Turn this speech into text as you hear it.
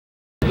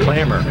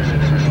clamor.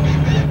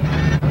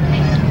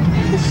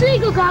 The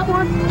seagull got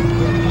one.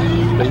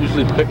 They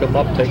usually pick them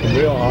up, take them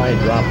real high, and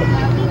drop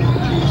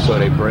them. So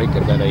they break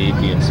and then they eat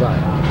the inside.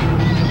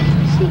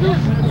 Seagull.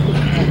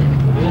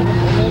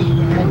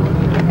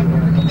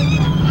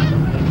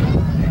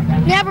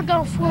 Never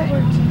go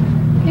forwards.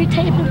 You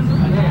tape it.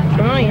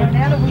 Trying.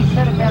 Now that we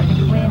said about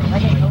the wind, I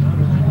didn't know.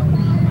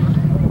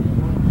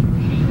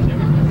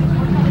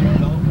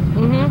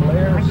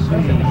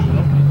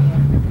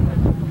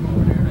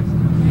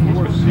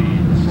 Four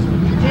seeds.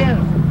 Jim,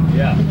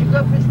 Yeah. did you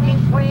go for steam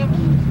clam?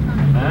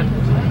 Huh?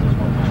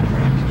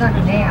 It's not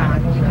now. I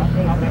know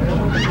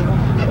what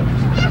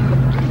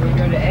they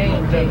go to A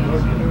and B.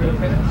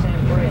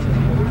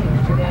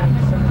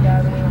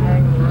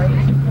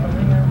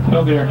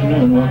 Well, good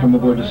afternoon. Welcome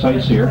aboard the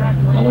Sights here.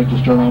 I'd like to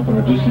start off by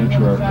introducing you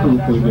to our crew.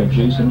 We've got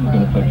Jason, who's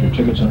going to collect your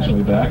tickets on his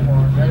way back.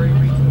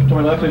 To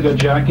my left, we've got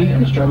Jackie,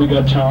 and the start we've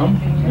got Tom,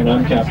 and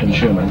I'm Captain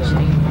Schumann.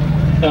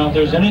 Now, if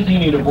there's anything you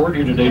need aboard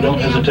here today, don't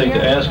hesitate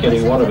to ask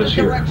any one of us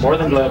here. More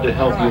than glad to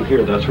help you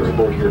here. That's what we're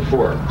aboard here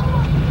for.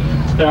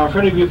 Now, for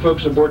any of you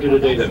folks aboard here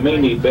today that may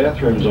need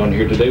bathrooms on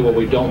here today, well,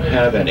 we don't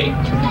have any.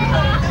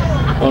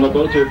 On a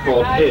boat, they're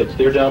called heads.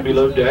 They're down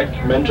below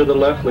deck. Men to the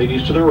left,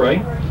 ladies to the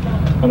right.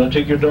 I'm going to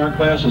take your dark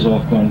glasses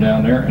off going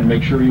down there and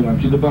make sure you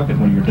empty the bucket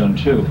when you're done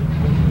too.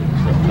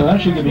 Now that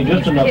should give me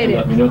just enough to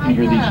let me know if you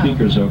hear these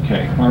speakers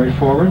okay. All right,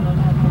 forward.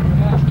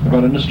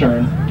 About in the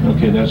stern.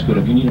 Okay, that's good.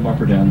 If you need them up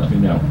or down, let me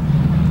know.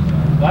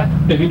 What?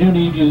 If you do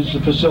need to use the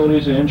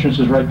facilities, the entrance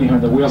is right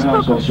behind the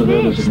wheelhouse. Also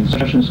there, there's a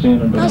concession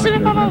stand and binocular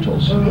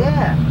rentals.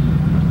 Yeah.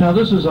 Now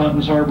this is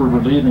Ottens Harbor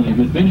we're leaving. If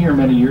you'd been here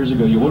many years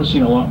ago, you would have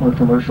seen a lot more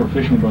commercial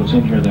fishing boats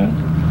in here then.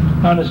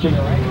 Honesty.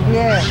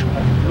 Yeah.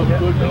 Look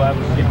good, they'll have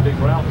to get big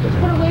round. Put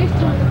a wave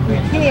to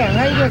it. Here,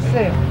 how you gonna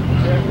sit?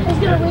 Let's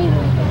get a wave.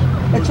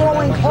 It's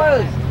all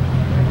enclosed.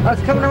 Oh,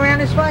 it's coming around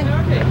this way?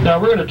 Now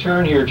we're going to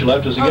turn here to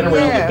left as we get around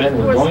the bend.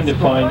 We're going to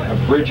find a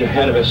bridge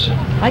ahead of us.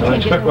 I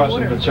expect we'll have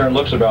some concern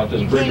looks about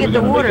this bridge. We're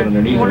going to make it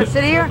underneath You want it. to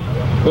sit here?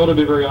 Well, to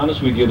be very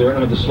honest with you, they don't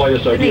have the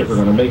slightest idea if we're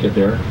going to make it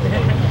there.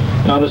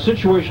 Now in a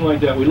situation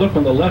like that, we look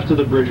on the left of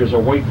the bridge, there's a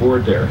white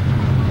board there.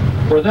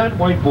 Where that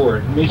white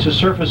board meets the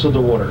surface of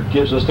the water,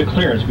 gives us the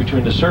clearance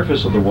between the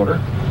surface of the water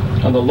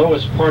and the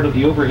lowest part of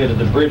the overhead of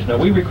the bridge. Now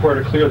we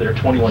require to clear there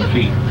 21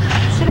 feet.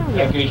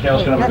 That gauge now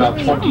is going to have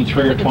about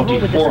 23 or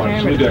 24 on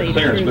it, so we've got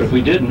clearance. But if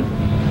we didn't,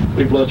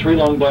 we'd blow 3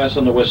 long blasts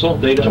on the whistle.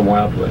 They do some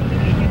wildwood.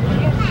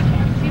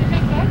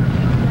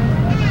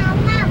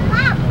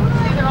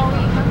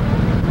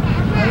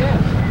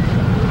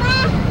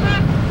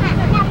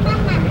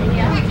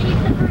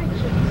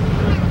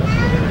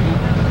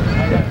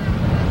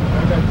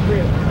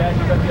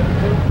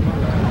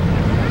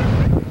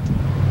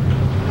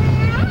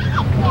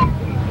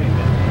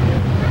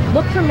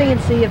 Look for me and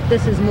see if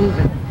this is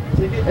moving.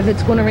 If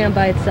it's going around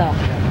by itself.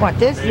 What,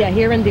 this? Yeah,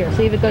 here and there.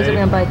 See if it goes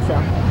around by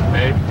itself.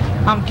 Hey.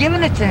 I'm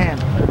giving it to him.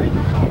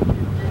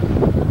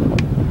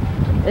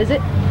 Is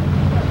it?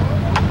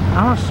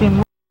 I don't see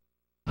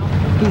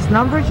these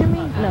numbers, you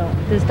mean? No,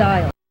 this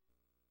dial.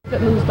 If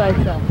it moves by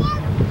itself.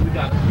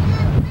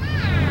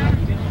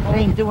 They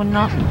ain't doing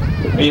nothing.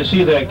 And you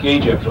see that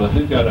gauge up to it.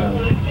 We've got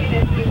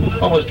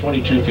almost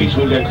 22 feet,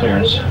 so we've got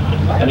clearance.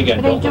 And again,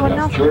 It don't ain't look doing up.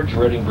 nothing. George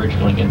Redding Bridge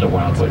going into It's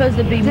Wildwood. supposed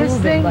to be This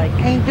moving thing like...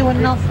 ain't doing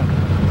nothing.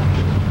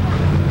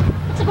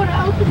 Is it going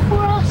to open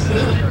for us?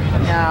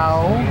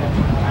 No.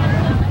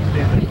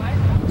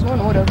 It's on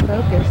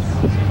autofocus.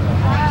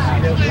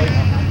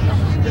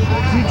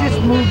 You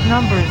just moved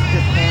numbers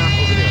just now.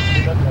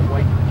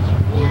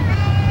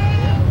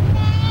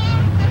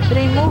 It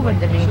ain't moving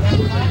to me.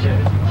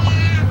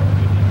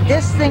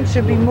 This thing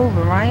should be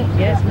moving, right?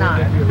 Yeah, It's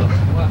not.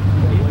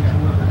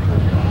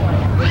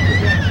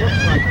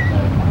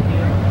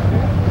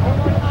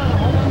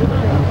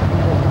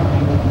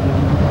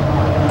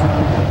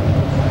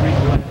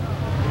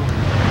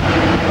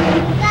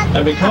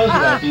 And because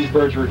of that, these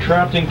birds were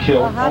trapped and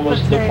killed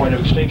almost to the point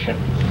of extinction.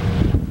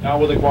 Now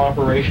with the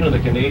cooperation of the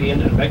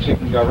Canadian and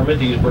Mexican government,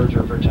 these birds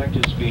are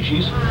protected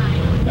species,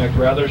 act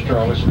rather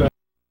strong, especially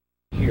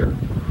here.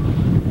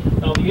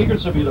 Now the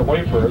egrets will be the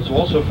white birds. We'll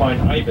also find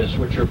ibis,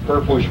 which are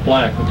purplish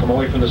black and come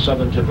away from the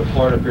southern tip of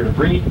Florida up here to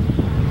breed,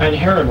 and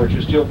heron, which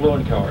is steel blue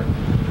in color.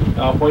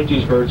 Now I'll point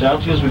these birds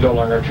out to you as we go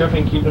along our trip,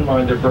 and keep in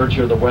mind they're birds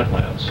here of the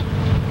wetlands.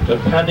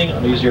 Depending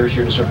on these areas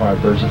here to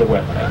survive, birds of the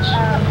wetlands.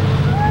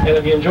 And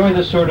if you enjoy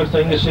this sort of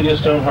thing, the city of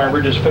Stone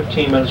Harbor, just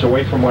 15 minutes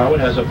away from Wildwood,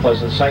 has a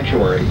pleasant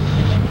sanctuary.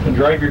 And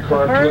drive your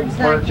car up to it and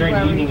park there. In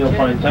the evening, you'll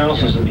find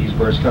thousands of these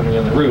birds coming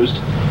on the roost.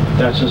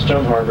 That's in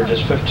Stone Harbor,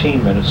 just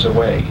 15 minutes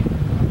away.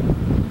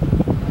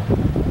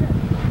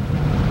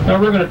 Now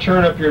we're going to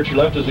turn up here to your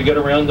left as we get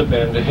around the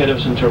bend. Ahead of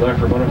us and to our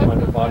left, we're going to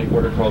find a body of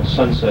water called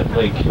Sunset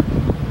Lake.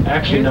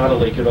 Actually not a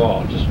lake at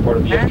all, just part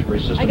of the estuary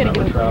system that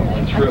we're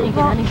traveling through.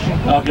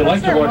 Now if you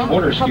like to watch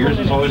water skiers,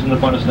 there's always an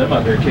abundance of them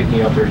out there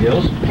kicking up their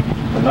heels.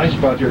 A nice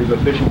spot here to go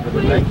fishing for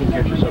the banking,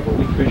 catch yourself a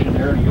weak fish in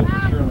there, and you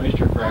get your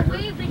oyster cracker.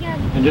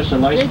 And just a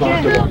nice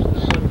spot to watch the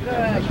sun get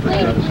down. That's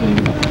where that is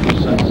named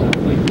Sunset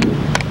Lake.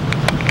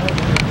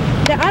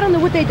 I don't know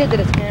what they did to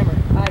this camera.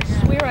 I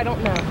I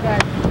don't know.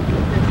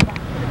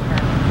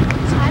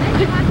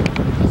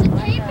 Is it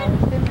taping?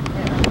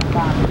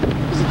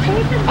 Is it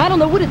taping? I don't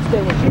know what it's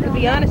doing, to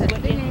be honest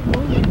with you.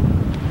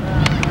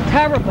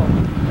 Terrible.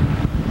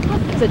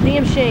 It's a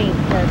damn shame.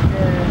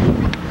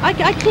 I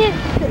can't,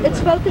 it's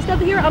focused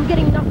over here, I'm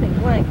getting nothing.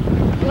 Blank.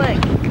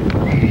 Blank.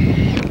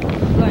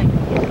 Blank.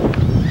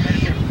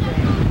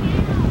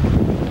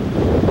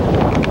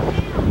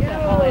 Get the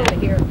hell out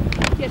of here.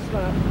 Kiss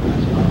my.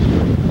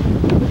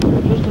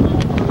 Just on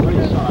the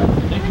right side,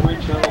 Nick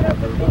Rachel are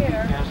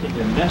casting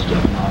the nest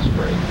of an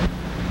osprey.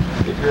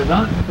 If you're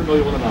not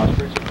familiar with an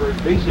osprey, it's a bird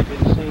basically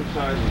the same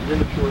size as an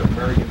immature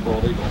American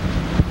bald eagle.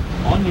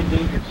 On the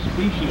endangered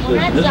species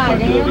list in this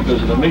country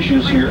because of the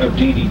misuse here of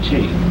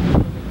DDT.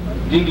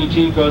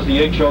 DDT caused the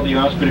eggshell of the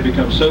osprey to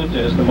become so thin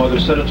as the mother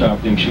set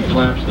atop them, she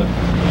collapsed them.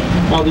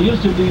 While the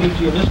use of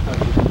DDT in this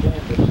country is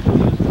banned, but still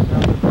used in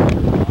South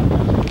America.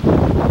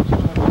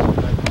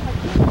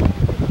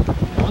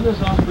 On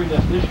this osprey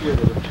nest this year,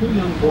 there were 2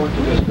 young born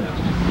to this nest.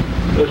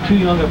 Those 2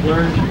 young have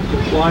learned to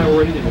fly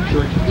already. They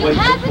matured to flight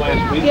just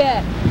last week.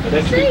 Yeah. The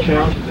next big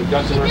challenge is they've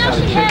got to learn how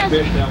to catch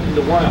fish now in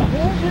the wild.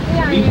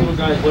 These little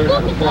guys learn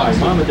how to fly.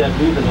 Mom and Dad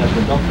leave the nest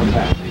and don't come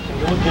back. They pay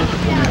no attention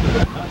to them after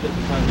that. Not that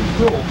they're trying to be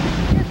cruel,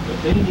 but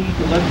they need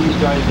to let these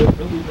guys live.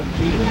 Don't leave them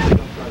feeding them. They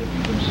don't try to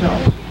feed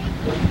themselves.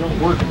 It don't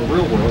work in the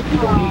real world. You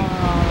don't eat.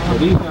 So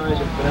these guys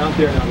have been out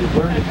there now. They've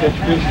learned to catch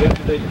fish.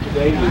 Yesterday and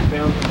today we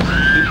found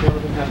each one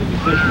of them having a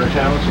fish in their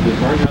talents, so they've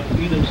learned how to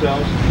feed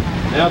themselves.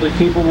 Now they're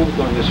capable of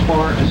going as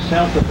far as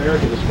South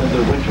America to spend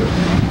their winter.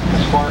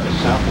 As far as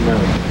South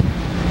America.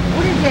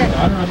 What is it?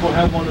 I don't know if we'll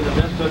have one of the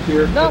nests up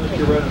here. Nothing.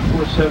 You're right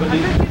on 470.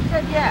 You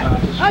said yeah.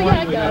 This Oh, yeah, I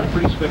morning we got had a it.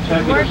 pretty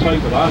spectacular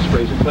sight with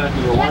ospreys. In fact,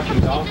 we were watching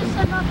dolphins.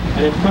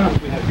 And in front of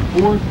us we had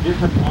 4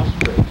 different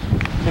ospreys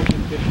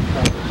catching fish in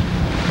front of us.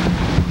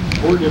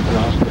 4 different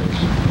ospreys.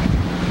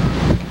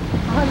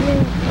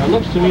 Now, it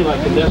looks to me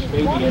like the nest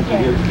may be empty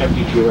here,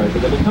 empty to your right, but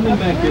they've been coming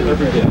back here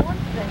every day.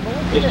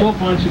 They still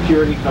find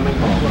security coming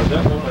home. Well,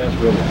 that won't last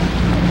real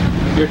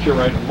long. Here to your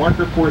right,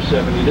 marker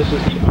 470, this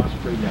is the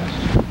osprey nest.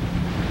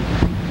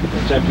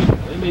 It's empty now.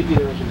 They may be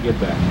there as we get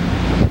back.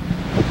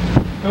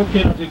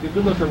 Okay, now take a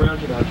good look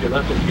around you now. To your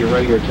left and to your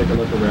right here, take a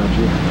look around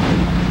you.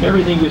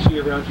 Everything you see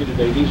around you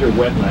today, these are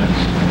wetlands.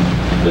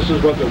 This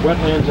is what the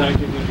Wetlands Act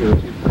of New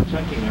Jersey is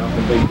protecting now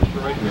from being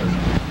destroyed here.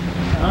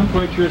 I'm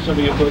quite sure some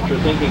of you folks are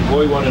thinking,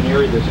 boy, what an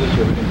area this is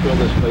here. We can fill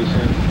this place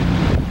in.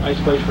 Nice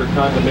place for a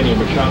condominium,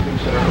 a shopping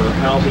center, or a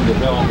housing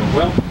development.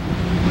 Well,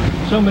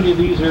 so many of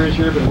these areas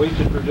here have been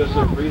wasted for just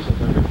those reasons,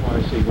 and here's why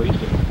I say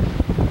wasted.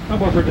 How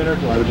about for dinner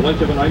tonight? Would you like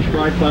to have a nice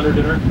fried flounder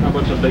dinner? How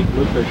about some baked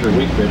bluefish or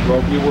wheatfish? Well,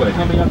 if you would.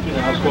 Coming up to you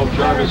now is called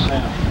Jarvis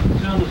Sound.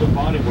 Sound is a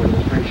body word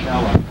that's very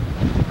shallow.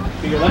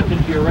 To your left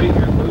and to your right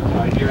here, low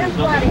tide here is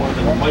nothing more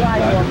than a white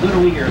flat.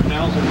 Literally here,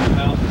 thousands and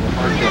thousands of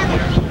hard shell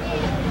there.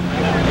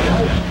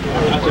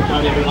 That's the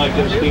kind of like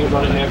this steamed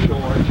on a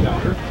half-shell orange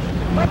chowder.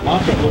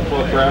 Lots of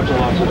bluefish crabs and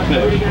lots of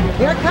fish.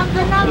 Here comes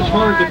another As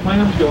far as the one.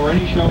 clams go, or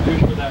any shellfish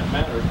for that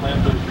matter,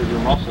 clams are your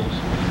mussels.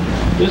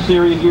 This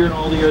area here and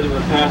all the area that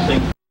we're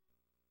passing,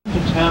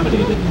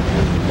 contaminated.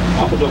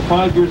 Up until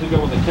 5 years ago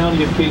when the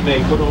county of Cape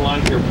May put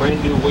online here a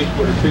brand new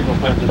wastewater treatment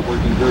plant that's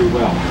working very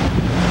well.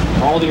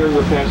 All the area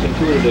we're passing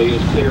through today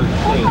is clear and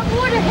clean.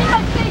 Water hit my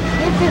face.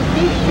 This is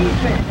deep sea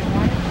fish.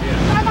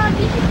 Mama,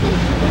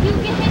 you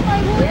get hit by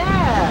water.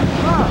 Yeah.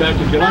 In fact,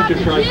 if you'd like to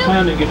try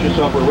clamming, get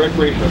yourself a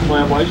recreational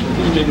clam license in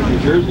the state of New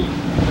Jersey.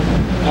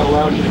 That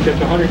allows you to catch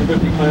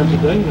 150 clams a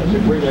day. That's a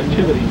great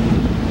activity,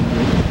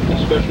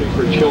 especially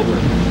for children.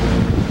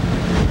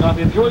 Now, if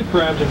you enjoy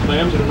crabs and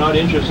clams and are not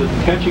interested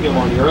in catching them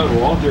on your own,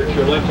 well, here to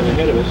your left and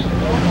ahead of us,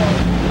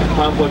 a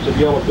complex of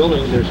yellow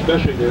buildings, they're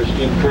especially their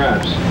steamed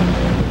crabs.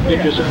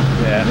 Pictures of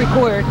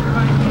Record.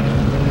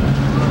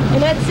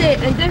 And that's it.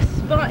 And this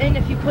button,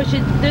 if you push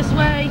it this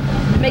way,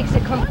 makes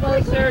it come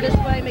closer. This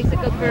way makes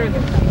it go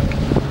further.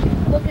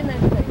 Look in that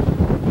thing.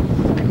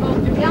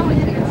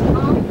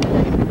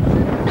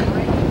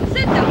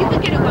 Sit though. You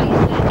can get it while you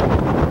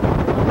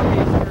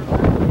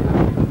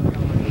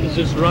sit. Is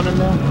this running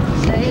now?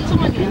 Say it's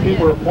on you.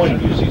 people are pointing.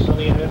 Do you see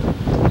something ahead?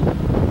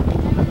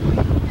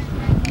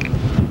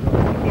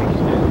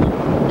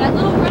 That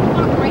little red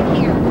button right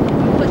here.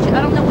 Push it.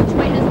 I don't know which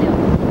way it is now.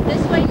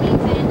 This way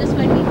means in. This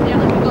way means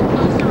down. If you go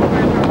closer or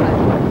further away.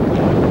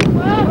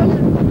 Whoa!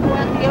 We're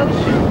at the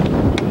ocean.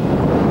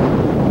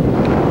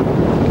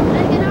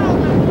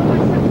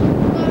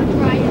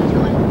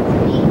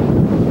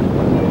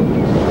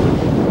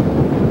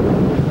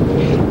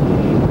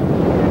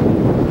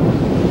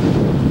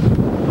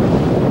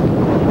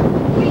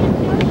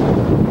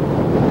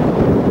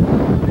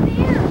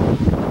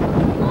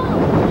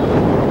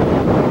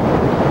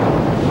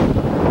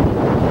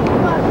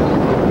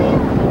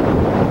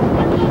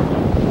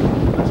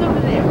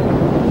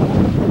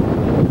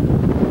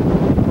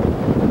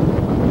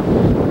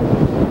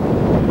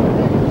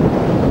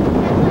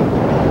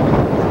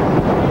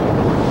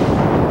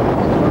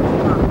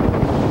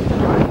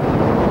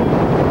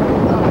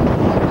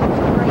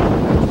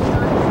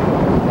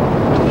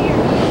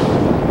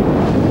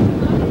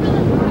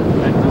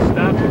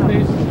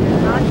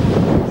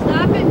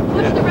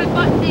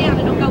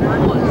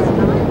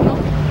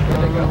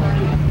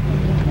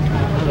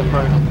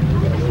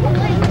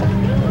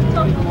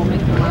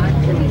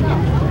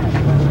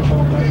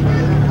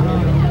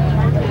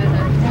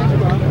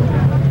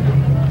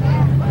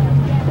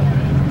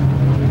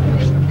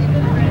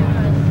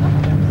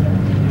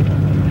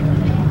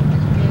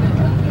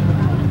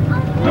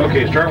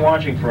 Okay, start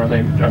watching for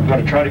them. I'm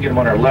going to try to get them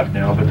on our left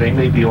now, but they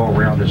may be all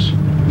around us.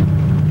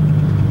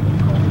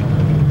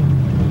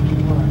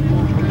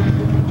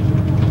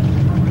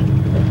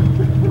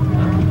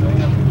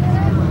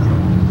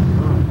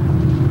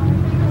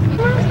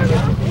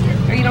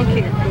 Or you don't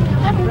care?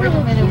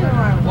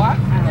 What?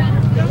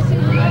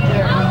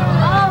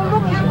 Oh,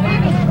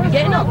 look.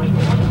 Getting up.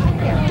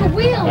 The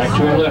wheels. Back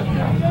to our left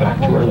now. Back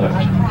to our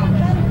left.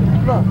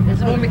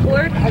 Is it on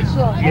record?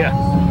 Yeah.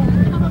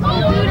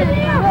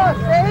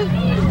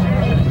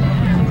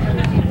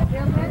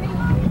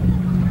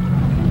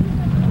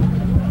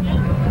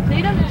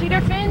 See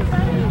their fins?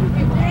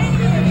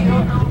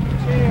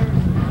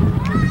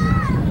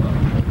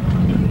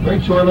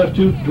 Right to our left,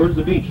 too, towards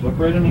the beach. Look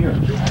right in here.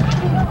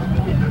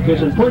 Okay,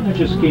 it's important that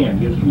you scan.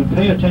 You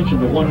pay attention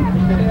to one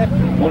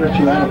or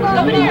two animals,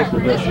 and maybe miss the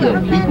best show.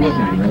 Keep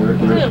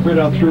looking. They're spread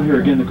out through here.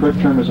 Again, the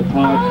correct term is a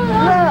pod.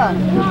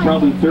 There's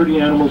probably 30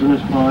 animals in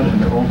this pod, and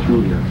they're all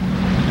through here.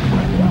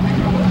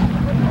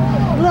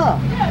 Look.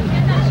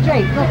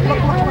 Straight. Look.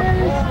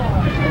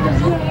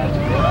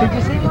 Did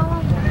you see Mama?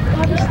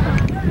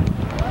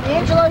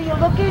 Angela, you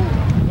looking?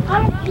 I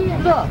don't care.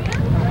 Look.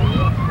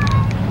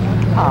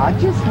 Aw,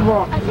 just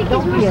look. I think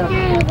Don't he's be more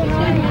scared than I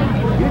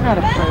am. You're not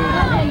afraid.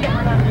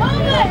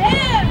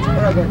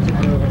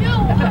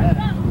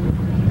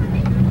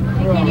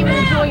 You can't even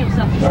enjoy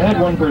yourself. I had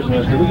one person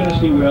ask, are we going to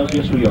see whales?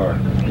 Yes, we are.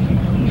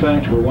 In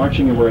fact, we're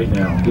watching them right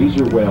now. These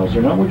are whales.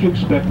 They're not what you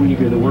expect when you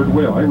hear the word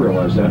whale. I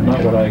realize that.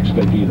 Not what I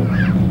expect either.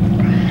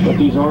 But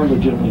these are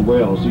legitimately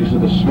whales. These are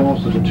the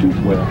smallest of the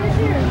toothed whale.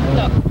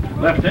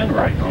 Left and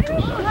right on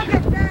both sides.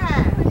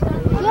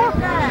 Look,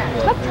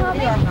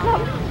 Tommy.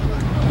 Look.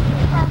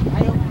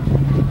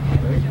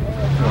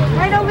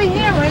 Right over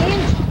here,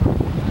 Range.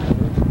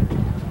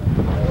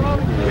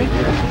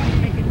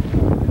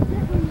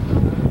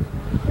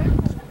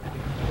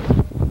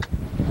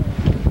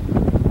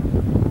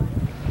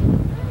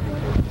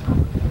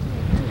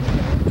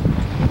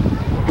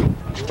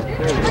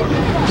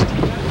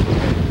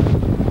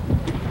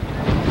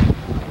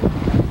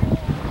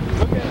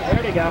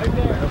 There you go.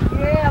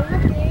 Yeah,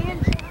 look,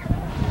 Ange.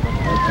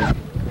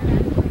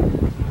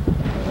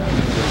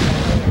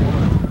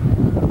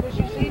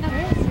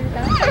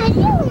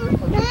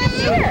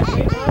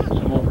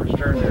 Some over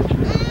stern there,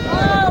 too.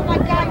 Oh my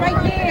God,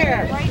 right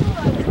there.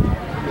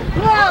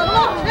 Whoa,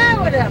 look,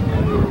 two of them.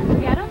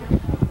 Get them?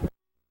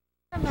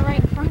 On the right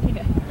in front of you.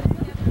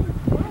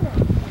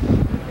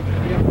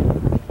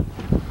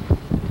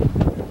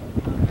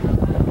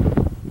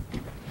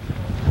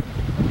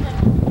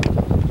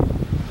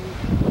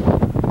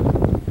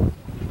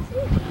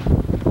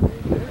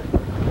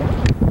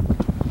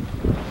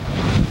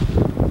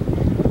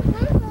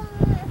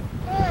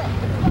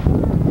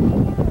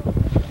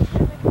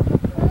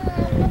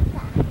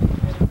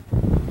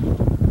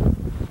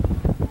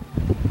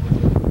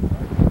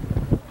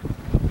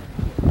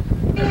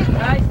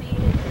 I see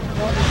it.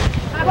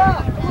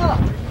 Look.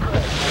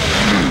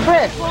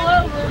 Chris.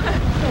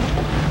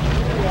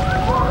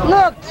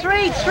 Look,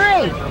 three.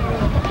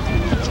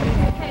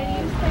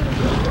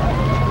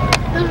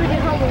 Those we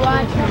get home to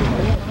watch.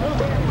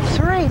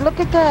 Three, look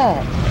at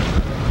that.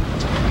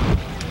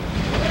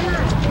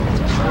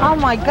 Oh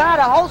my God,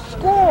 a whole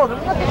school.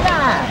 Look at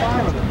that.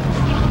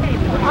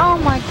 Oh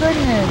my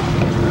goodness.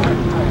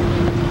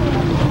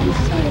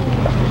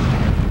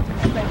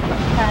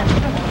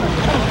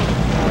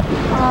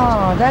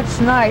 Oh, that's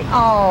nice.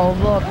 Oh,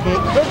 look.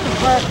 Did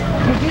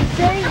you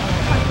see?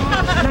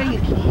 No, you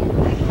can't.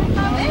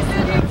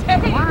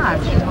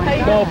 Watch.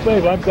 No,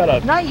 babe, I've got a...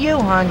 Not you,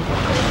 hon.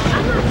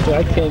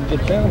 I can't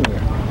get down there.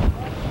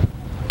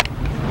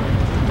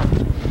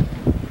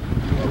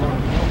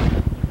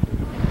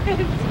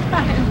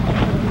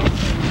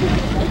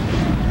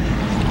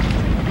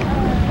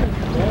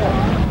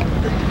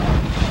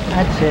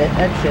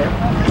 That's it.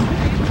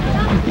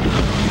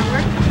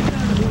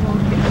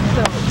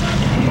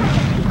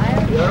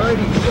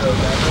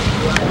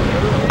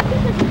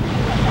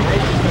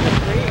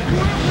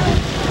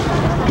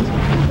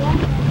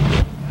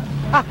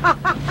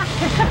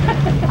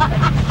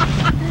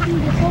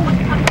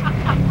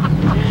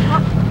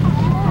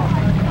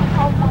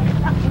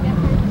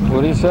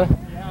 What do you say?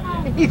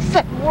 He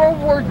said World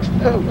War II.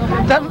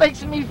 That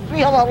makes me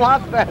feel a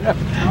lot better.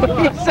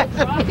 He says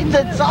it means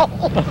it's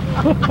old.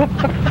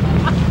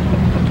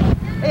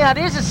 Yeah,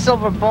 there's a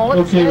silver bullet.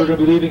 Okay, we're going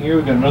to be leaving here.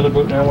 We've got another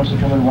boat now wants to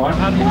come and watch.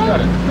 How do you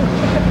got it?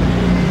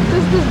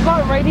 This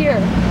boat right here.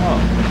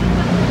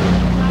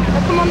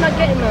 How come I'm not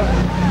getting them?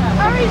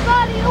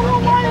 Everybody who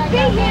will want to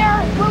be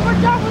here when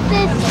we're done with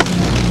this.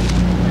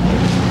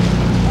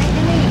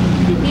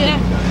 Yeah.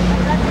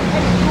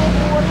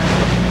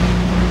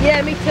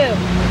 Yeah, me too.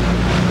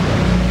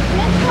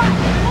 Guess what?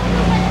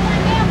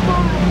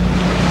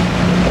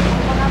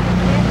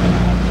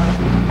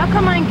 How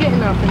come I ain't getting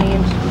nothing,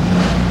 Ian?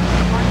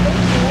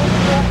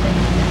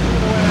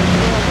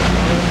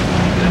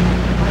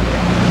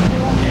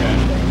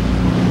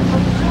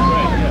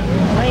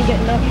 I ain't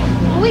getting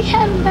nothing. We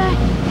heading back.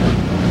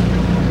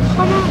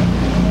 Come on.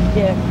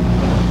 Yeah.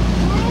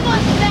 We're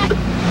almost back.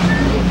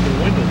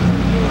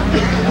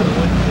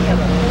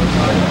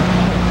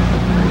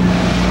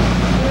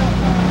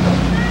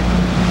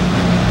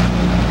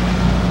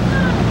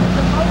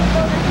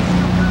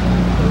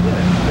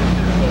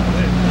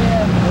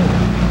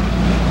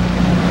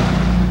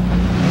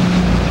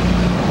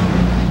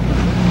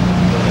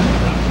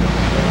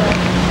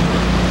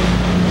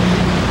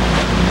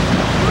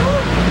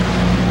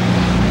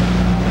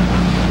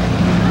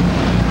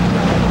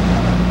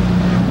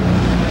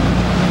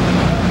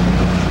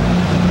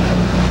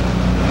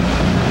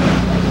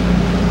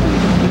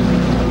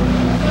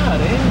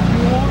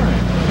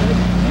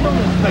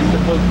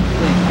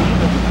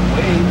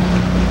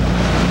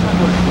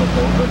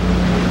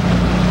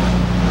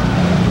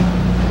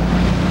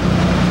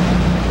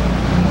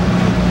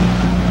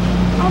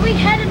 Are we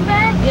heading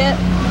back? Yep.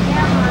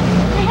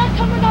 They had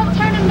coming up,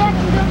 turning back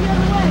and going the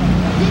other way.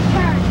 This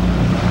turn.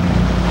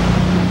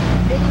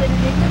 They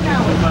wouldn't even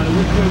know. No matter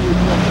which way we're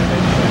going, they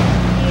head back.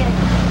 Yeah.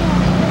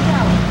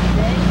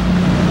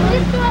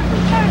 Let's go up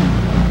and turn.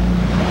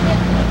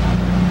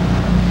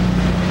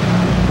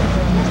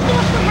 Let's go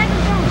up and head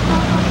and turn,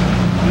 Papa.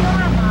 You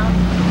are, Mom.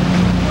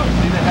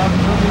 See the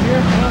houses over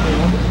here? No, they're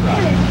on this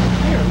side.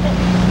 Here, look.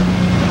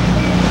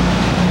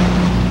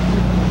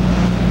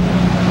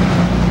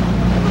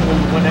 When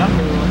we went out, we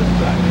were on this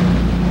side.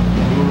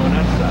 We were on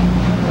that side.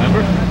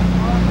 Remember?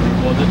 We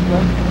were on this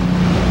way.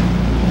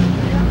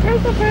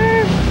 Christopher!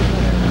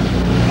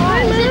 Why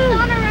is it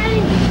on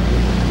already?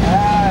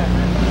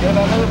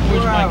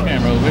 Where's my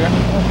camera over here?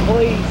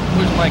 Please.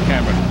 Where's my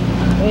camera?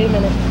 Wait a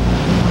minute.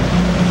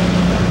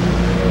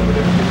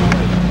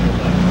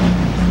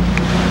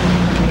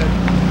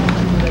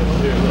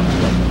 Here, look.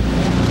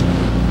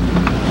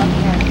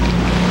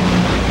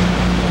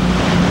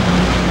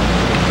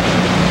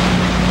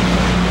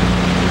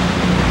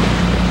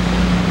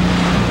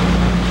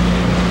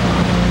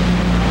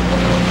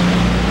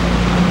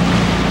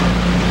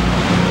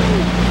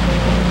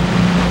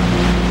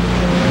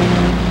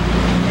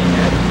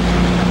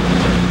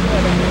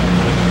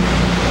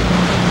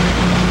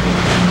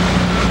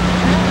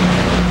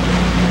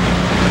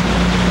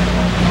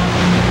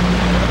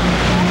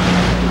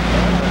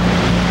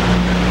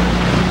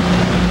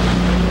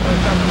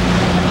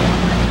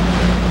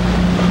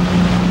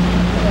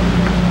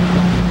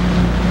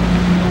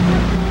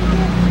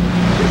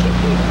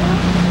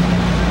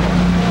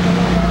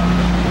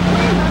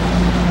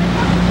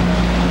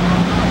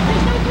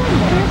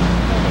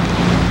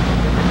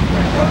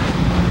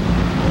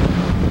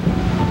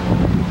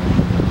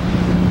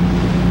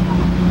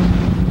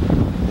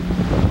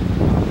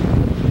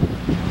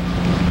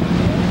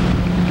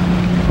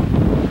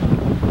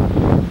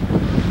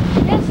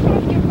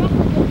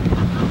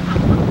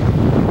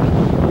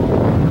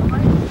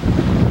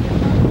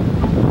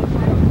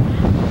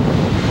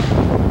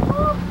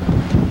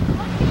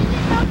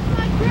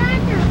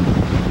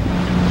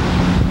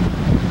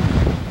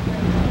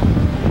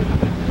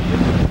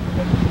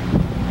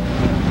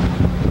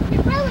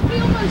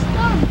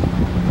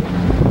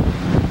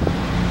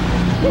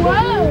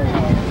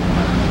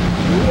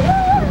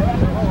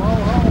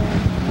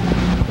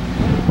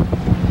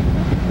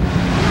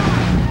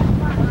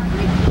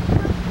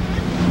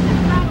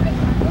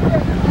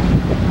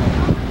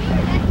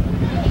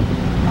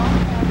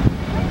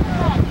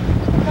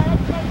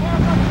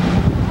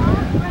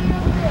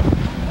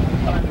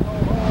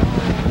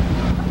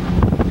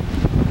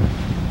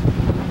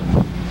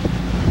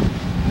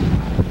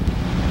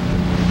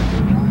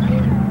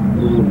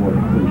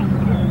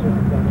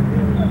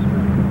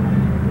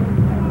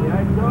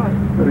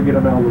 Better get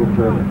them out a little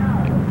further.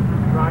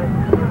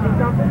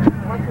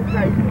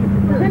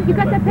 Tim, you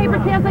got that paper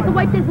towel so I can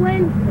wipe this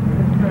lens?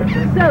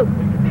 Soap.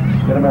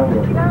 Get them out a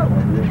little further.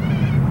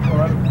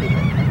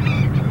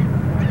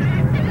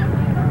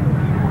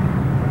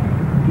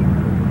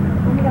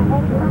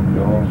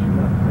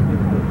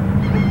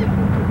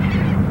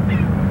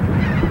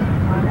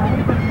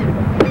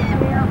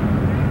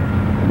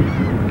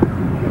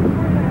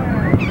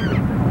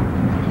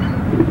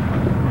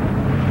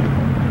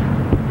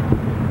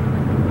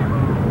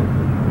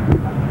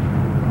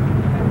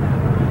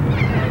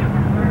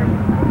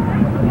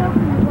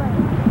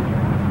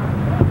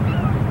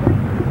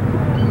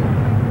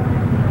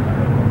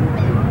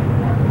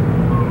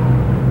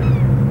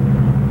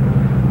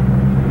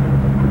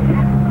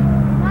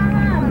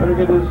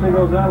 Get those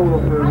signals out a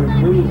little further,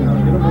 please. Now.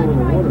 Get them a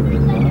little water there.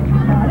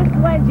 This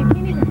lens, you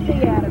can't even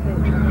see out of it.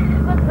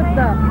 What's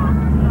up?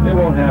 It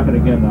won't happen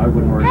again, though. I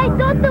wouldn't worry Hey, about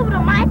don't it. do it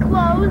on my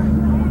clothes.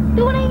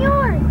 Do it on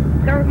yours.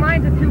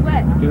 Mine are too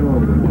wet. Get them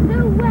over the water.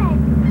 Too wet.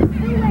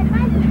 Too wet.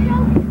 Mine's are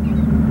soaking.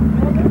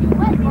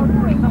 Wet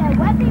before. Yeah,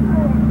 wet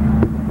before.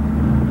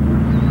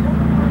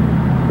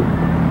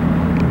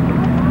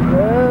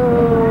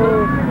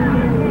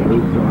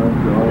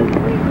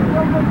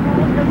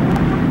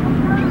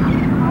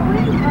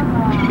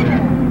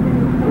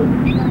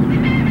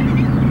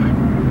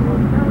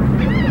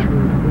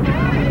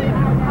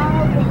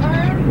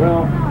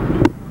 Well,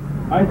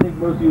 I think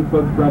most of you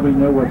folks probably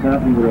know what's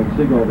happening with that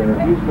seagull there. If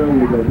you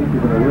snowboard, I think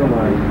you're going to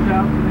realize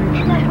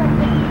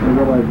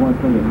one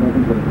thing, that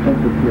nothing's but a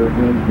defensive here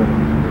against them.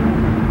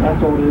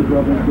 That's all it is.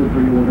 Rubbing's good for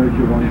you, won't hurt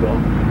you one bit.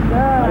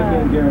 I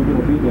can't guarantee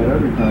it'll beat that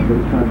every time,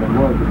 but this time it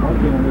was. The one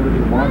thing I noticed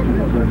in watching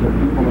is that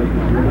people like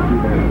to swear to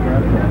people like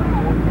that.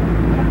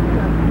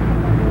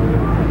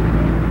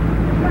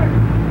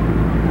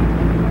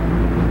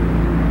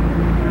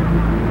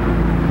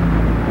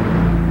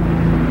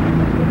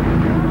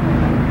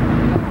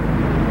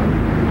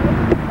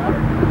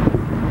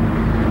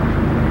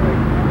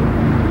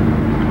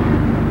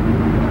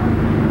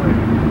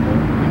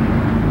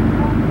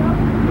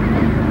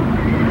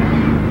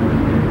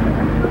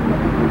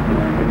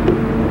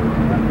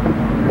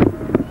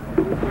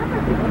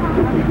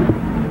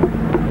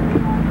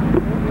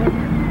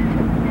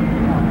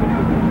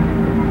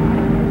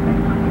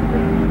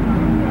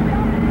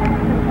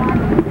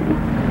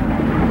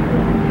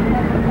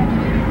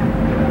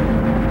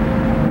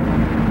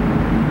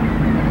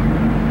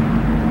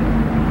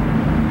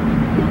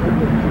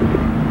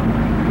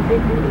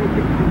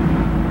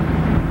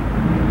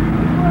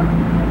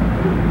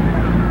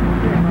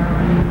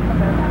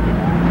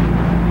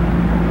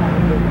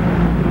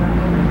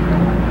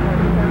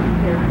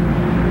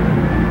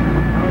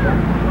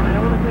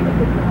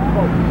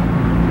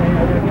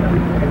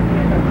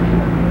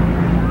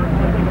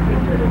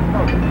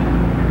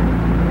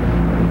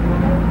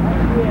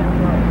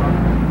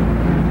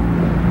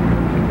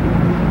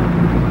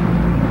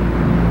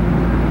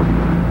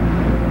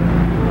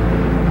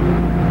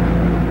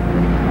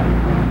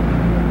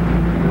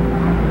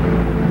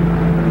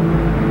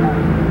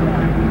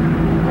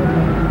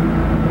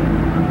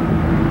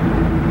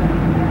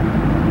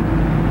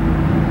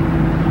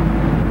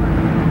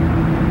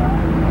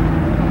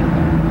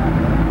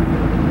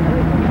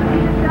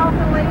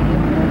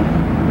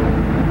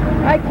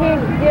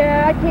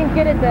 I can't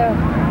get it though.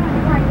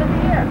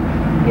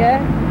 Yeah?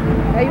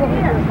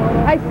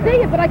 I see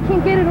it, but I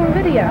can't get it on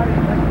video.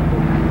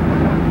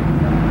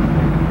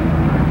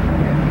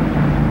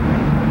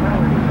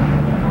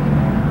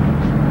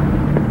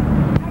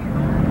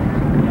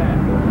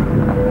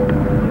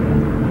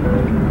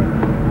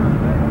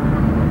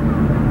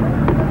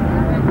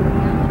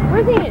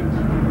 Where's the inch?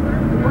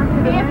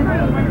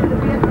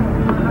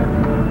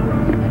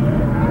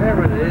 There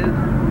it is.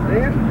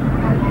 There?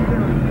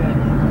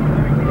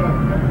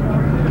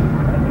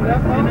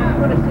 I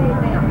want to see it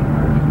now.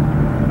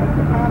 That's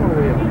the paddle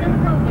wheel.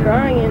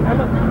 Trying.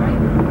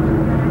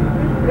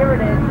 There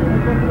it is.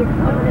 It's going to be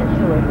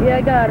exponentially. Yeah,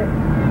 I got it.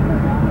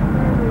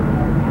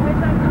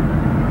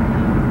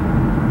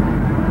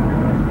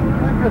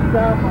 I just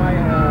got my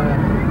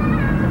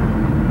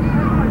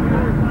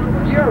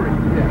Fury.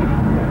 Yeah.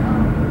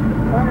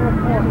 Right in the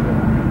corner.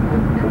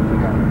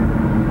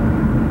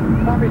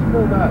 Probably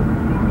still does.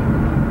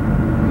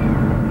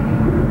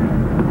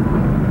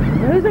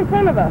 Who's in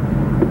front of us?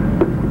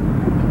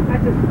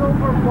 That's a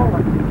silver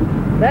bullet.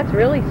 That's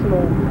really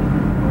small.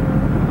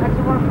 That's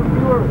the one from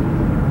Fury.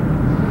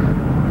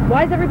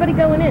 Why is everybody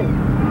going in?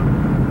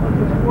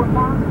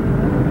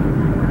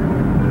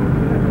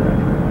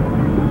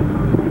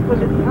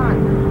 Because it's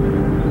time.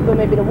 So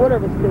maybe the water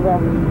was too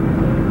rough. The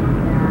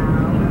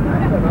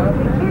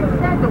kid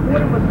said the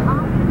water was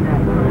calm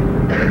today.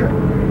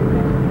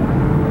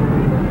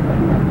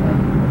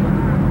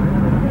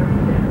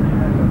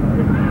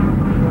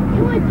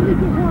 Wait till we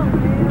get home.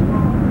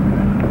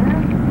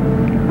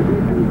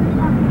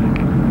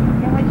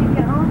 Can't wait till you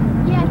get home?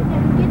 Yes,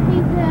 and get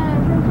these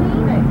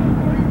routines.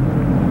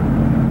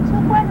 So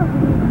what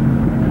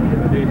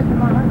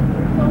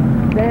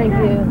Thank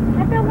you.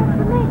 I found one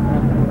for me.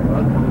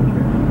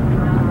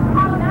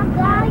 Oh, and I'm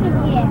dying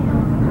here.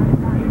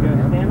 You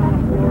gotta stand on the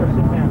floor or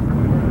sit down.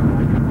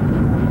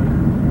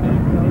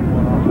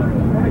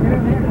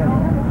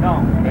 No.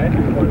 Okay.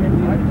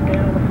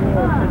 Stand on the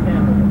floor or sit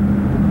down.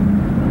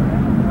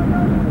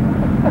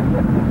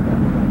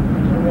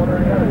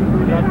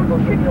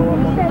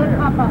 You said it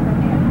pop up in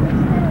there.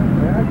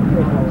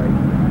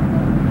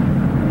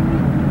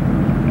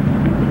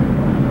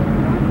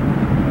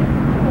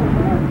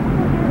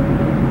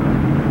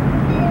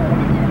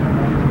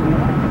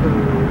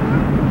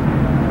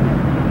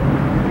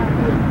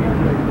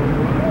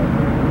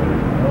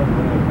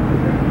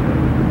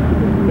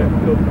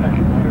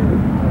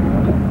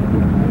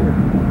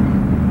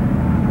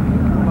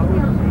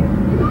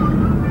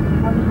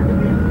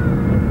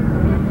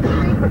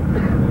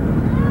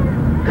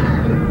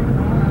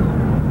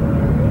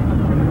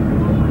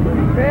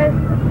 Chris?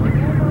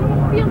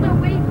 Feel no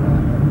weight.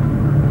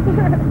 You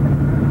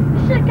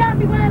should have got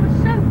me when I was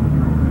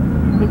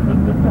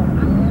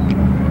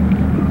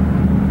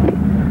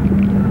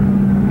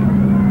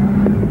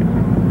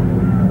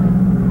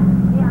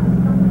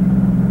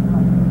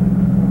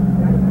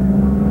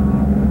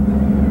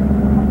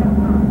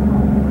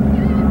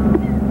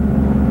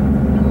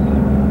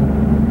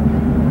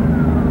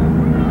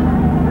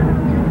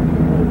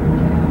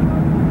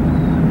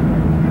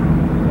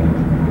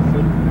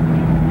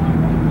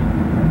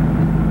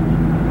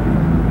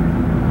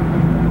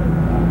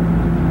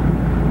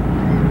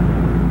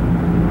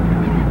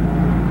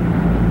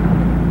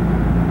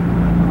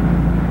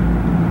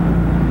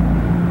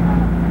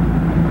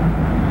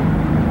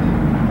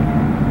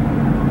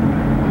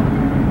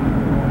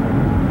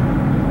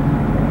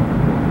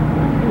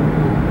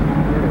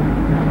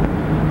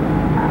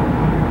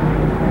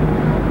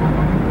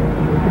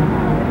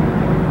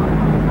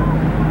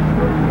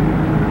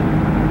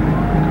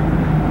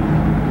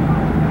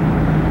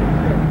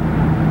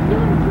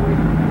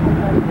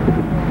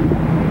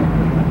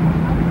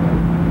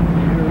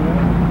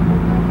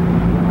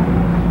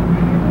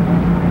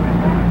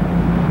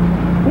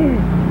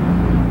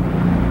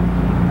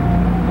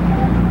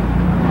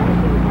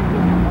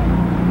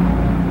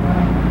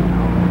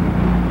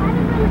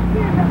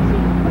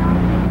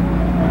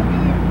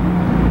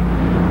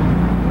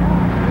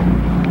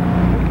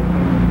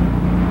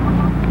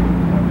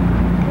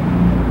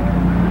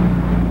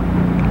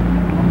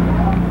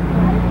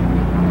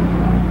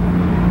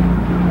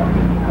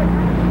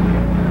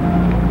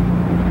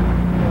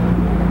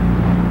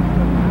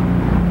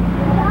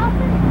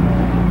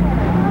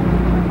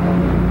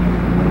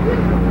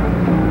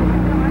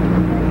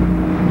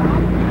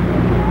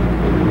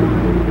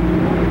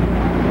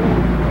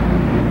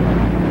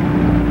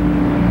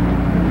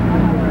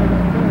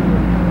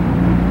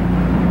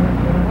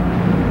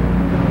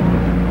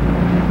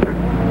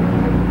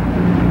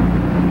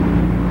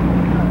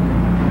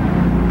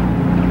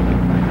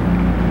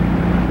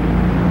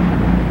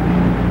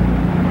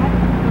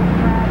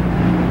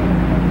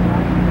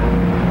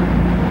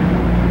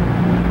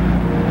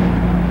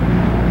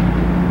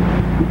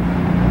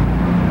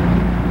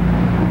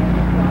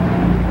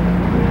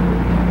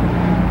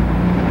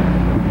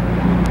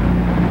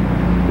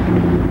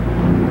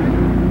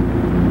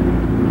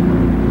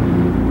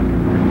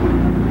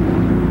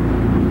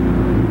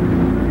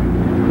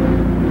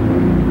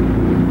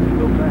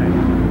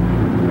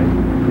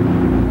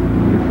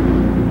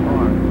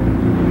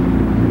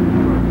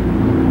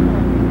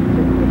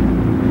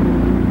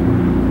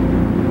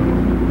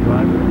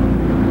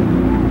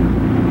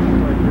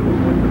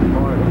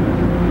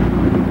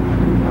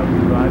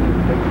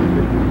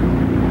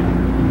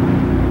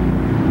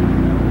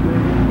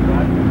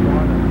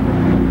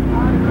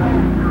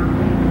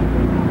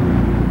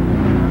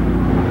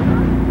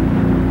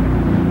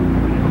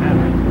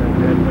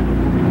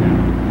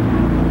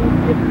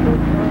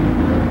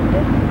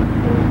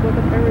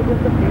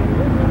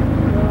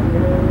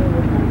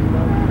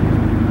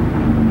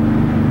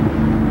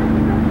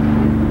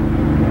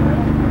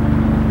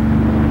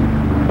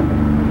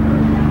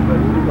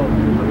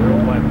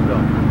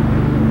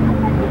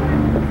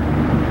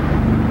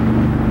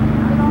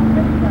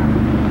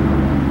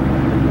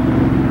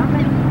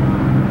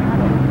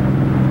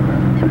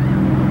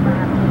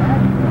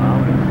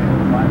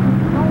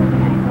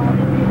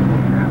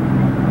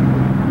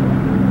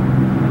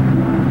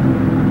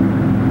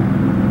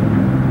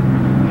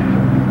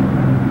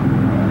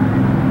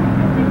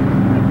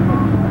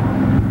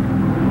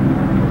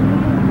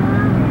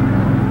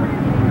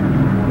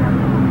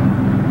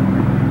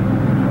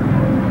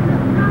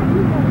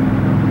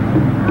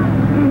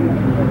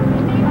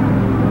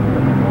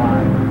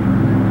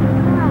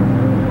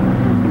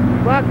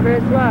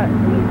Right.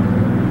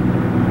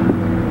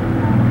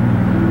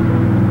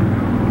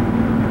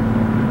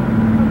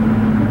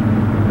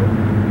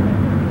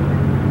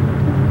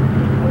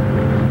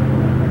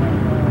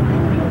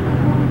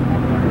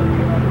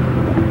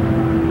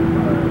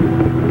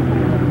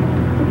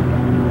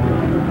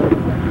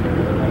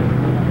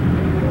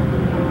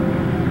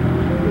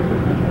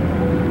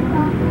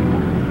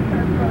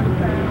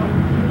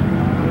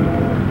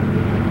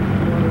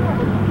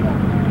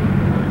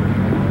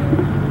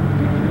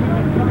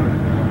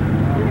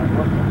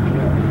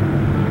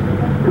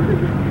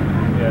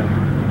 Yeah.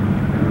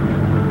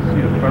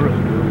 See the Ferris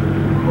wheel.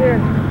 Here.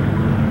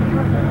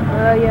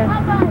 Yeah.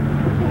 Papa,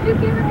 did you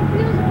give her the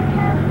wheels of the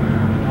car?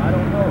 I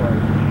don't know.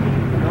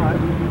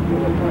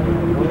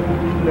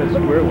 That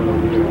square one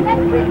over there.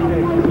 That's pretty cool.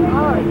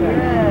 Oh,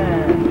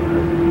 yeah.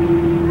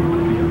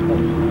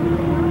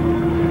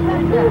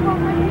 That blue one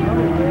right here.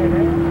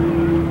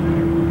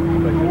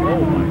 But,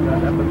 oh my God,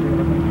 that must be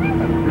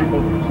that's 3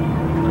 motors.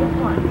 Which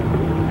one? The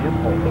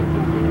impulse.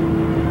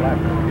 Black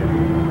one, yeah.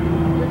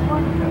 Which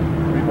one?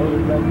 3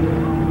 motors back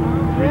there.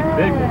 3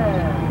 big ones.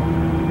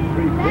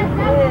 3 big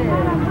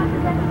ones.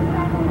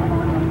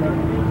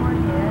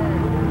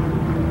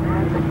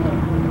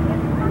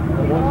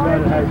 On one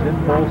side it has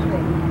impulse.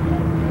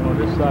 And on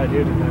this side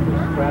here, then there's a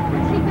scrappy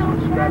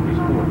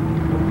sport.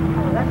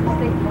 That's the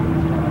state one.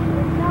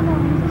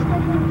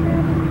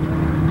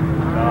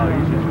 No,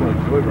 he's just going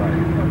to joyride.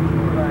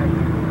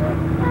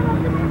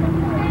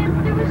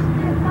 There was the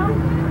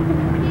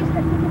piece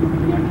that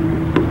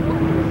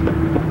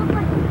looked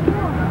like a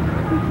door.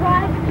 We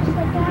drive just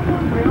like that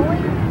one. Really?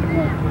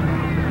 Yeah.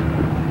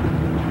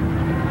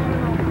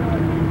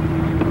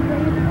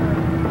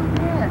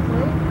 Yeah,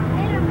 see?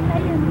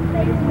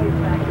 They didn't wait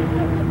back.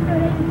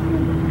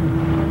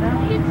 No,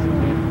 they didn't see.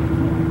 They didn't see.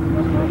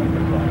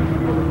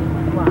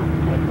 Wow.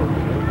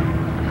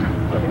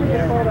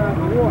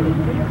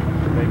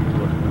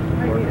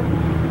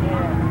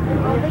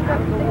 Oh, they got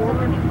things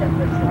underneath that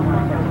place.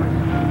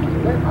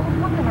 I was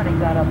wondering how they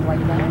got up like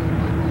that.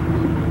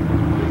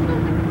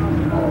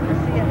 Oh, to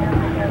see it now,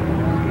 they got a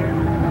little scared.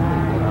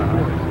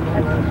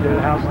 See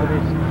the house,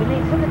 Denise?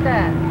 Denise, look at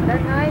that. Is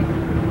that nice?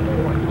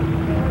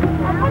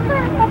 I wonder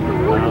if the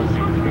wood is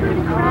through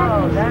the Oh,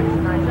 crack. that's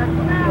nice. That's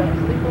what you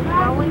sleep over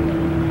going?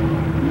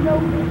 No.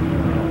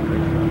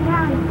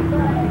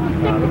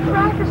 Think the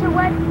crackers are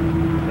wet?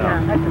 Yeah,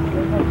 that's a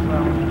sleep over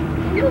going.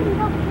 You don't think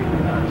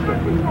the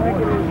crackers are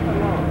wet?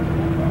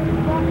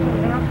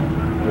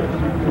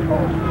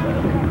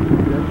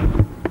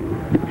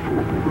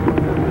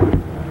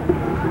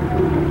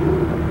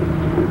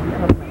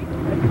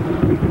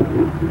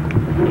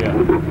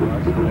 Yeah.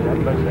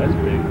 That's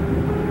big.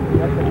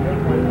 That's a big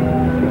one.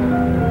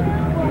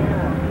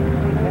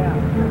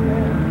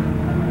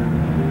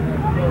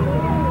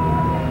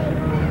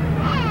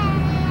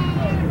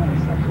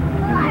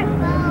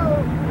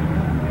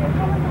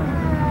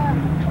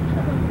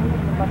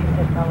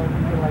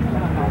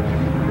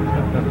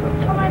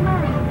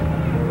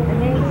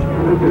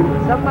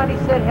 Somebody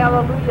said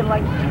hallelujah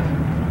like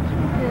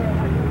Jesus.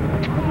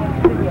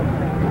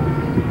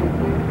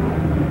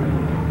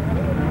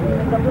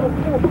 There's a little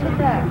pool. Look at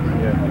that.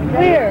 Yeah.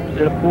 Where? Is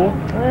it a pool?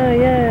 Oh,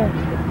 yeah.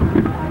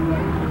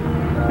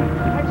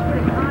 That's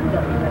pretty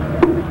condo.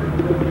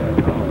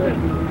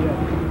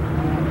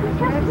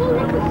 That's what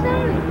it was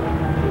saying.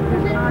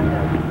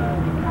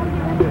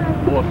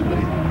 Boss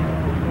lady.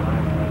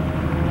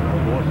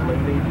 Boss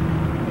lady.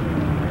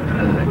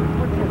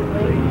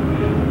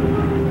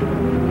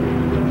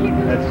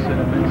 That's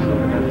Cinnamon,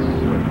 that's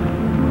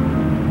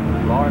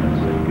Florida,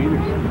 St.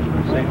 Peter's,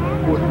 St.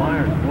 Fort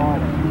Myers,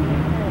 Florida.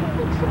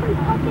 Look, somebody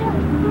popped out.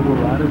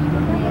 Colorado's the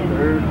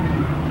third.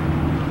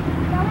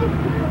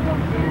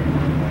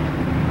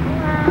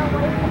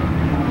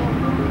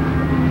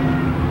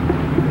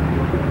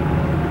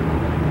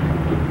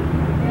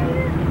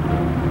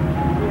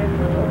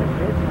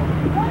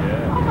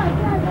 Oh my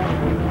God, that's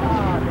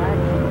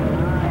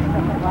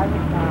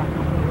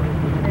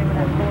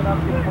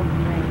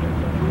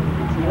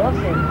Look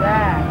at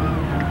that.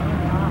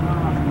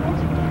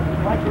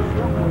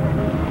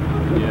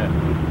 Yeah.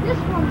 this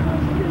one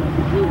goes through the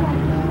two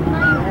ones.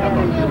 Now you're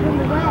every other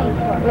way.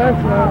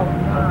 That's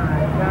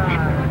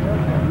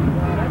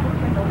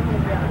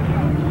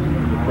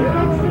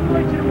That's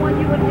similar to the one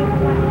you would do.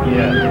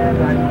 Yeah.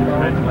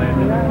 Red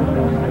landed.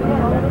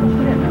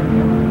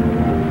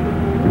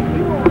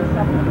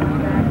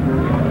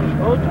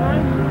 Old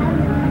time?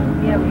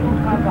 Yeah, we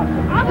don't pop up.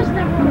 I was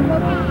never on a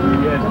boat.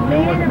 Yes. The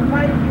man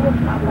invited you to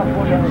pop up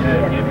on the Yeah,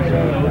 ship give me some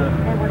today. soda.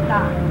 They were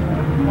docked.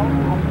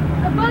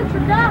 The boats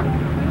were docked.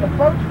 The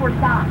boats were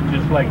docked.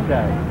 Just like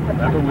that.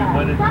 Remember we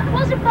went in? That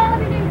wasn't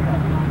bad at all.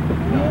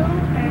 You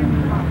and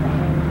Papa.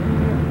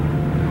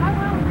 I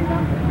will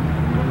remember.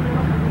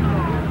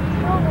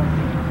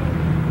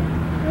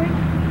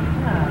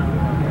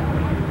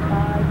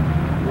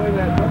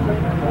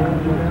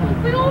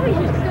 We always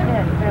used to go to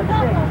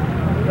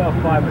About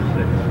 5 or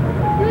 6.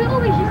 We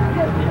always used to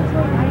go to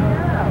I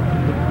know.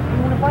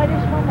 You want to buy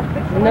this one? We'll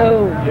fix it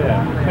up.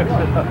 Yeah, fix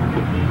it up.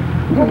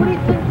 Well, what do you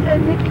think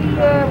Nikki,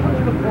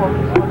 what's the form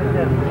is going to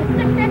do?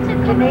 That's a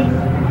Denise?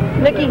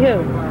 Nikki who?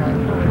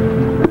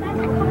 That's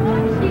a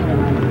community.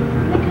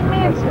 The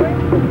command store.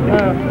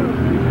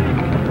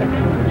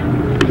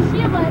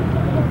 Sheila.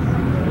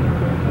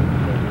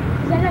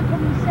 Is that a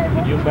command?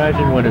 Can you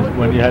imagine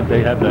when they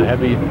have the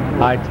heavy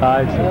high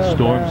tides and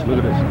storms? Look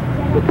at this.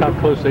 Look how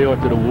close they are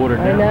to the water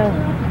now. I know.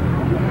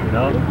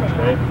 No?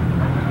 Okay.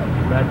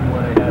 Imagine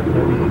when they have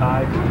heavy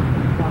tides,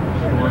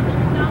 storms.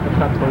 Look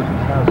how close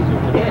this house is to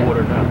the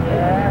water now.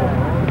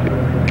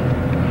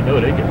 You know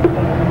they get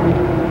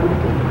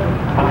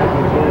tides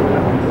and storms.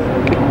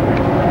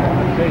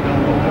 They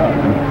don't look up.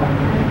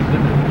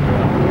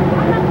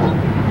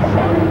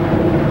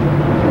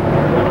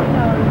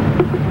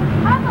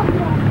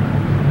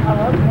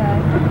 Oh, okay.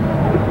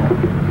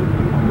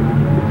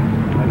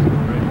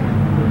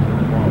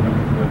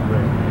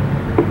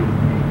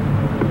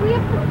 We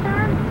have to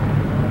turn.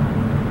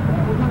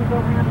 We're going to go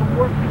around the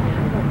work.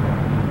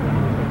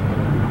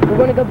 We're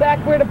going to go back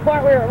where the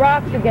part where it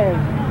rocks again.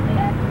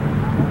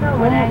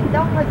 No, it ain't.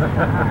 Don't listen to her.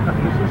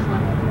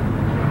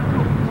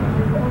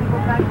 We're going to go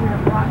back where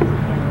the rocks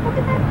again. Look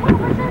at that pole.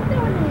 What's that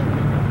doing there?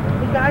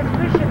 The guy's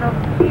fishing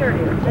over here,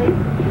 see?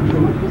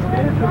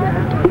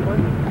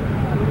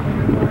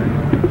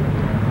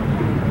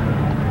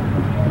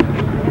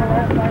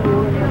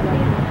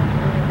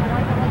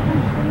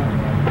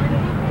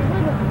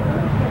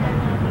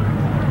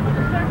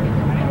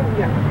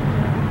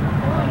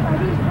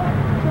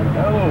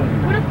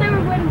 What if they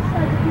were waiting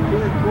inside the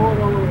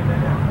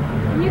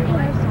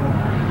nuclear school?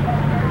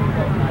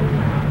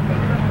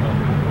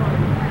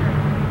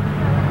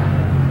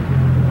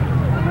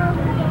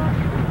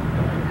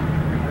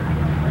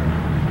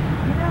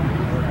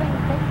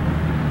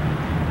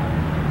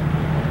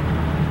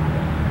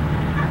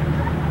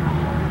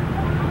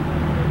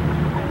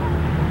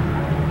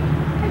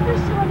 I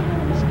just saw a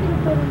mosquito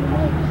bite in the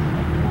legs.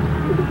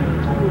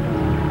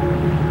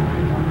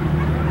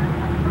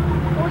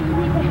 All you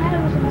need to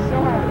have is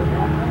inside.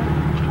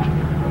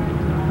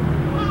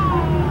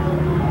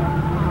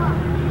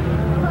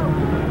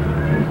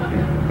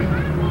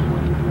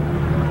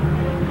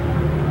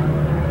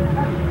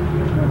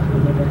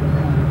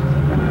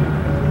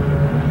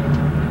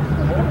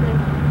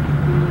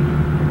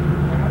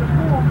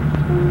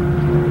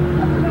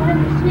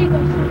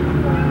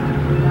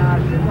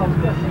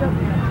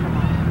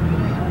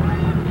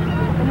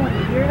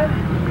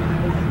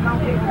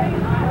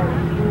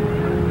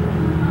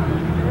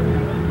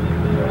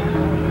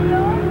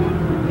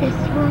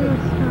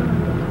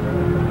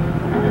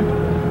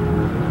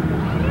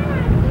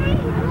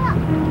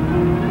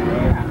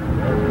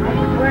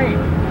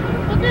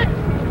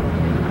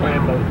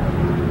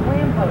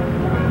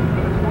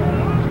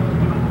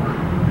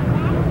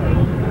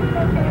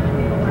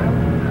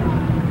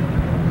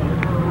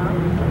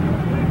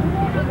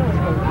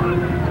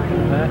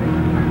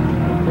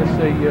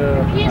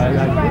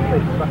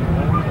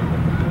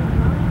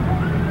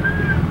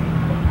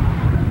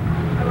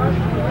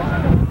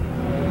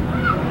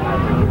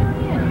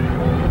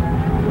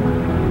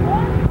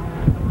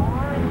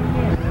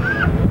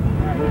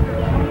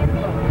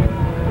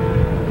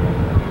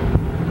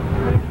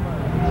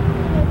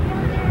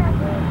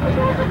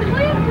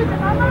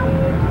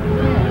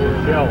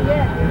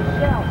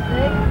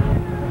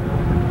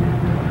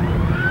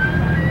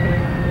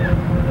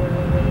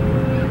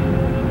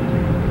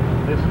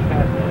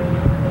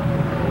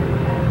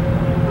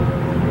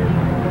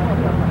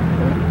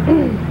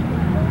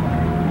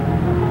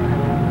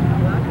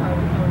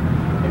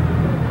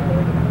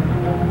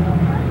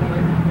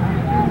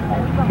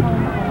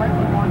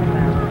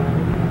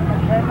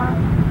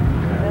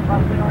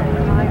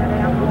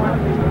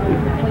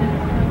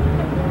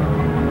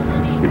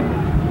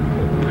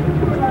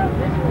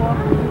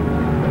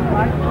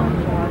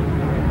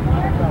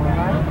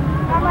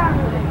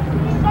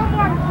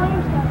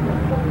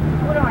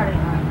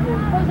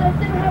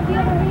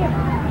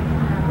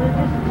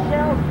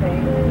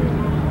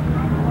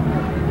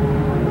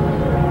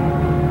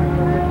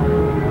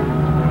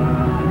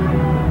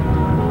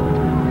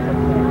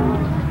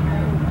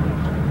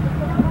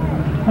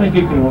 I think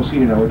you can all see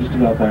it now. We're just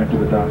about back to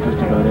the dock, just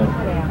about in.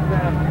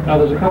 Now,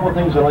 there's a couple of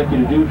things I'd like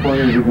you to do for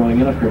you as you're going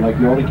in up here. Like,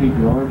 you ought to keep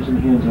your arms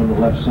and hands on the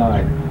left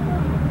side.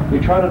 We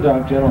try to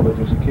dock gentle, but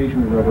there's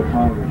occasionally rubber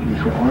pounders. Use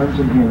your arms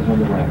and hands on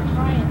the left.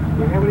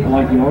 And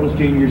like, you ought to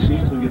stay in your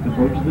seats and get the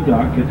boat to the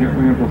dock, get that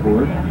ramp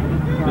aboard.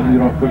 Then you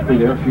get off quickly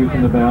there. A few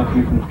from the bow, a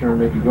few from the stern,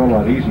 make it go a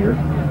lot easier.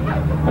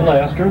 And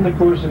last, during the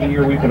course of the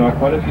year, we put out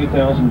quite a few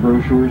thousand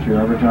brochures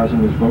here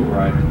advertising this boat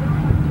ride.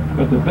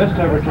 But the best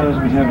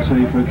advertising we have is how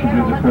you folks should do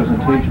the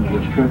presentation of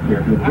this trip here.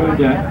 If you enjoyed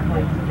that,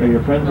 tell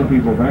your friends and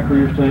people back where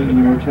you're staying in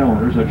your hotel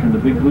owners that you're in the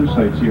Big Blue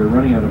sites here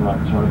running out of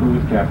Mountains Harbor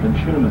with Captain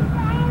Schumann.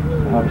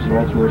 Help us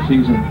all through our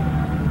season.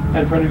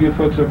 And for any of you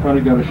folks that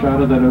probably got a shot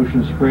of that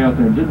ocean spray out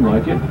there and didn't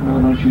like it, well,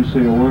 don't you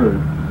say a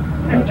word.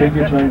 Now take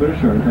your time, but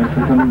assured. Thanks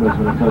for coming with us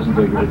on a pleasant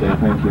day here today.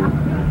 Thank you.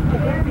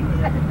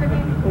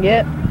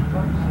 Yep.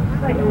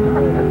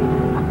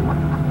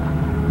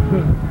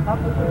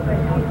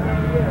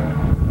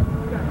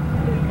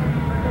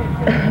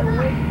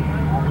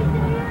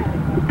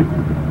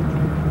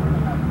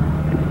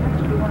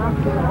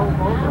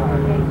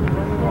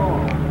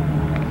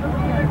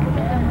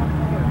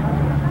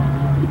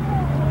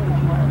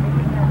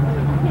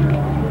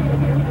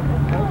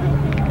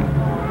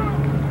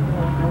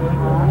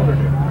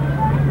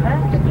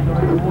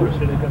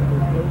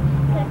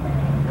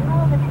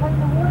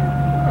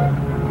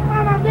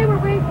 Mama, they were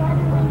waiting.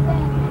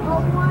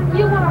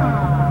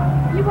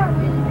 You weren't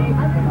really big.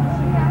 I didn't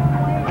see that.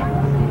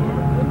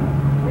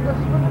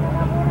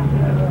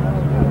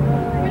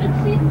 We didn't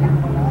see it.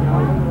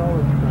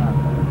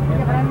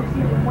 Yeah, but I didn't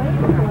see them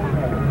waiting.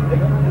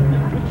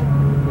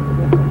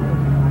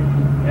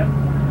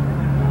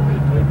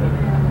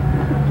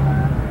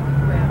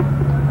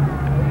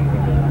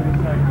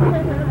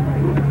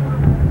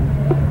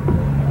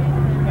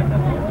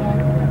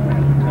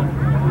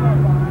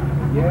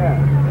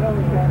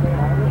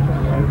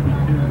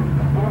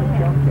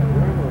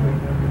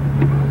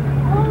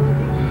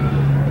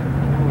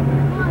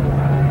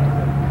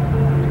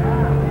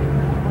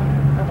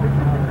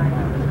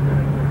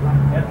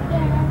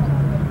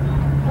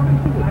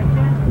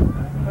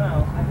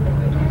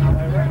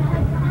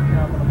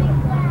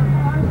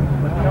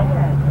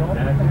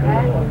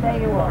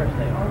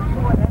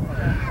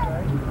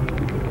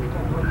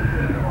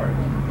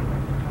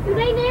 Do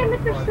they name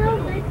it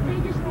themselves? They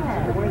just name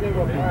it.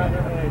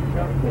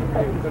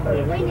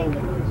 They named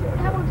it.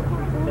 That one's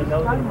called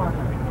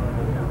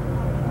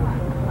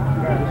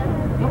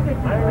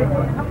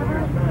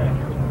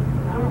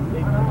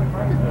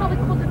It's probably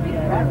called the Big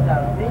Blue.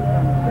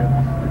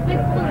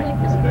 Big Blue like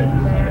this big.